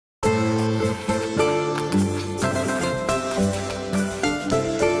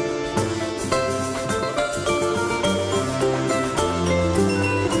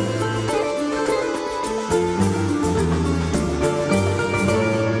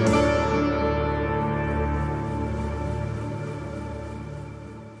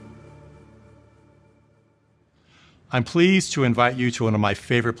I'm pleased to invite you to one of my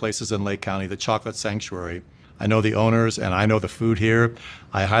favorite places in Lake County, the Chocolate Sanctuary. I know the owners and I know the food here.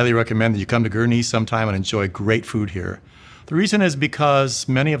 I highly recommend that you come to Gurnee sometime and enjoy great food here. The reason is because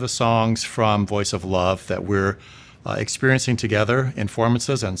many of the songs from Voice of Love that we're experiencing together,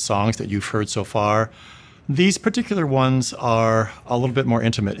 Informances and songs that you've heard so far, these particular ones are a little bit more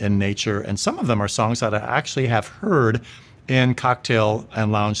intimate in nature, and some of them are songs that I actually have heard in cocktail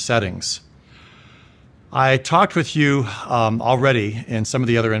and lounge settings. I talked with you already in some of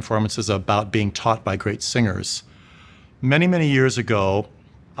the other Informances about being taught by great singers. Many, many years ago,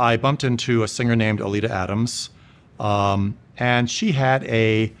 I bumped into a singer named Oleta Adams, and she had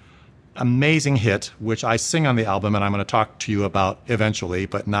an amazing hit, which I sing on the album, and I'm going to talk to you about eventually,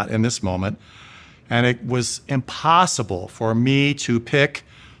 but not in this moment. And it was impossible for me to pick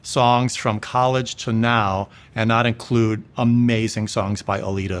songs from college to now and not include amazing songs by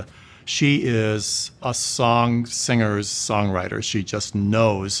Oleta. She is a song singer's songwriter. She just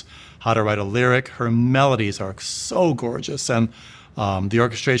knows how to write a lyric. Her melodies are so gorgeous, and the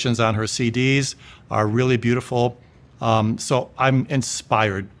orchestrations on her CDs are really beautiful. So I'm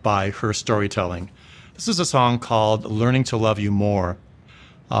inspired by her storytelling. This is a song called Learning to Love You More.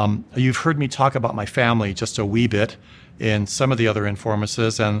 You've heard me talk about my family just a wee bit in some of the other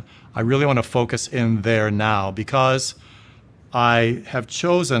Informances, and I really want to focus in there now because I have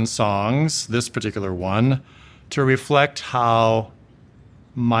chosen songs, this particular one, to reflect how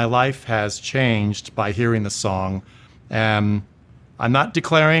my life has changed by hearing the song. And I'm not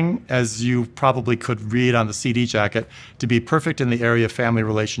declaring, as you probably could read on the CD jacket, to be perfect in the area of family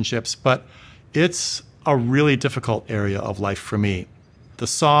relationships, but it's a really difficult area of life for me. The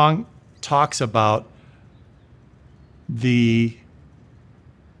song talks about the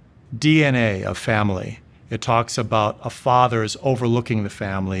DNA of family. It talks about a father's overlooking the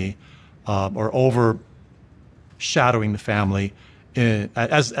family or overshadowing the family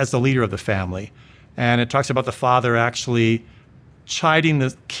as the leader of the family. And it talks about the father actually chiding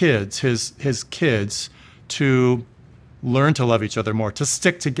the kids, his kids, to learn to love each other more, to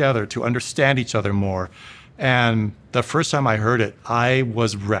stick together, to understand each other more. And the first time I heard it, I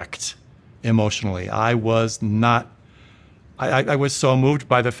was wrecked emotionally. I was so moved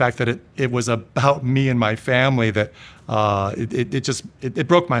by the fact that it was about me and my family that it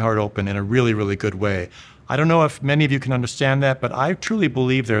broke my heart open in a really, really good way. I don't know if many of you can understand that, but I truly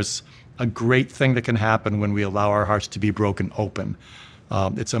believe there's a great thing that can happen when we allow our hearts to be broken open.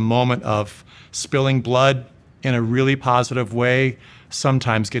 It's a moment of spilling blood in a really positive way,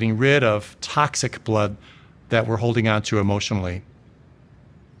 sometimes getting rid of toxic blood that we're holding on to emotionally.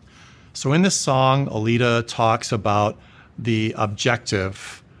 So in this song, Oleta talks about the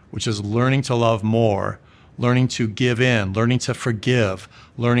objective, which is learning to love more, learning to give in, learning to forgive,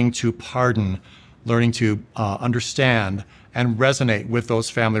 learning to pardon, learning to understand and resonate with those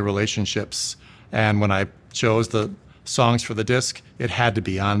family relationships. And when I chose the songs for the disc, it had to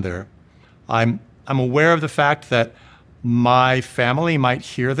be on there. I'm aware of the fact that my family might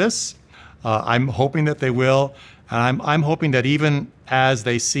hear this. I'm hoping that they will. And I'm hoping that even as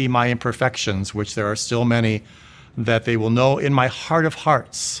they see my imperfections, which there are still many, that they will know in my heart of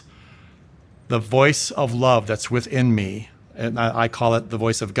hearts the voice of love that's within me, and I call it the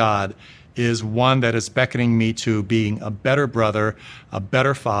voice of God, is one that is beckoning me to being a better brother, a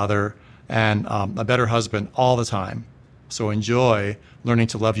better father, and a better husband all the time. So enjoy Learning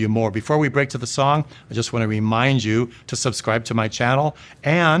to Love You More. Before we break to the song, I just want to remind you to subscribe to my channel.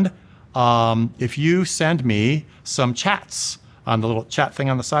 And if you send me some chats on the little chat thing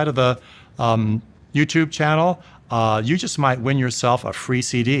on the side of the YouTube channel, you just might win yourself a free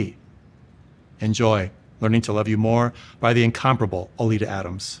CD. Enjoy Learning to Love You More by the incomparable Oleta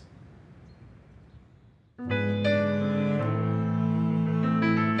Adams.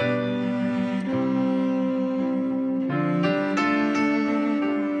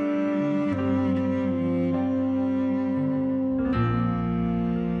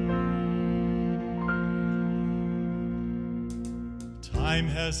 Time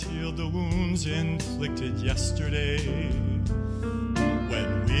has healed the wounds inflicted yesterday.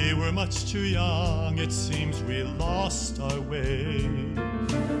 When we were much too young, it seems we lost our way.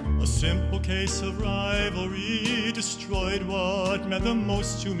 A simple case of rivalry destroyed what meant the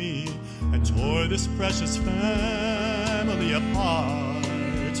most to me and tore this precious family apart.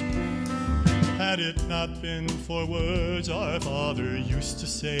 Had it not been for words our father used to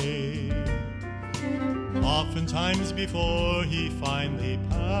say, oftentimes before he finally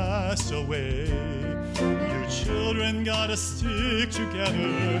passed away, you children gotta stick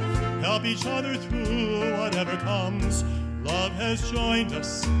together, help each other through whatever comes. Love has joined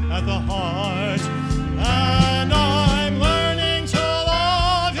us at the heart, and I'm learning to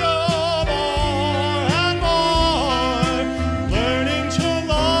love you more and more, learning to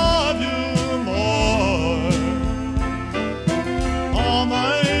love you more. All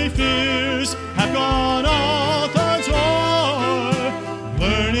my fears have gone out the door,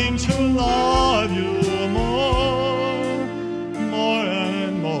 learning to love you more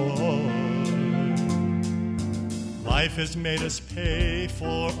and more. Life has made us pay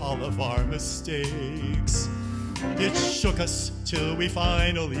for all of our mistakes. It shook us till we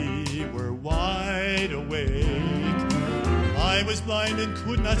finally were wide awake. I was blind and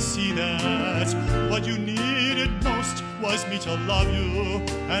could not see that what you needed most was me to love you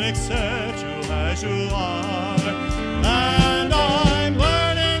and accept you as you are. And I'm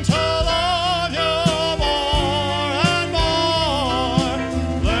learning to love you more and more,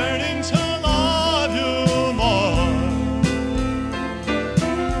 learning to love you more.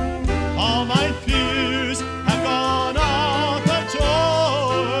 All my fears have gone out the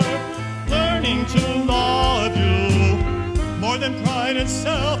door, learning to love you. More than pride and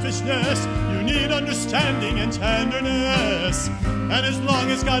selfishness, you need understanding and tenderness. And as long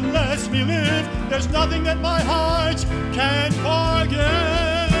as God lets me live, there's nothing that my heart can't forget.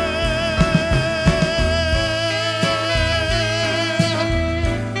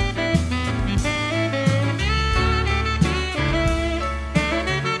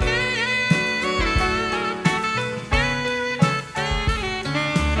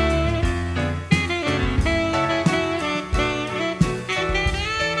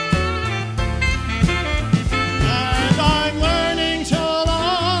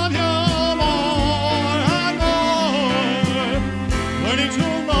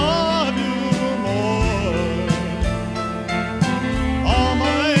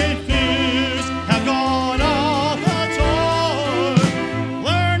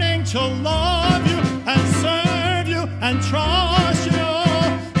 Trust you,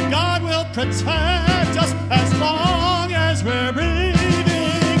 God will protect us as long as we're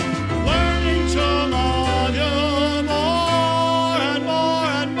breathing. Learning to love you more and more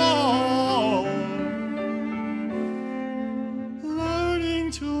and more.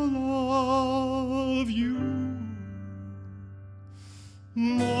 Learning to love you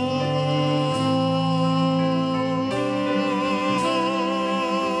more.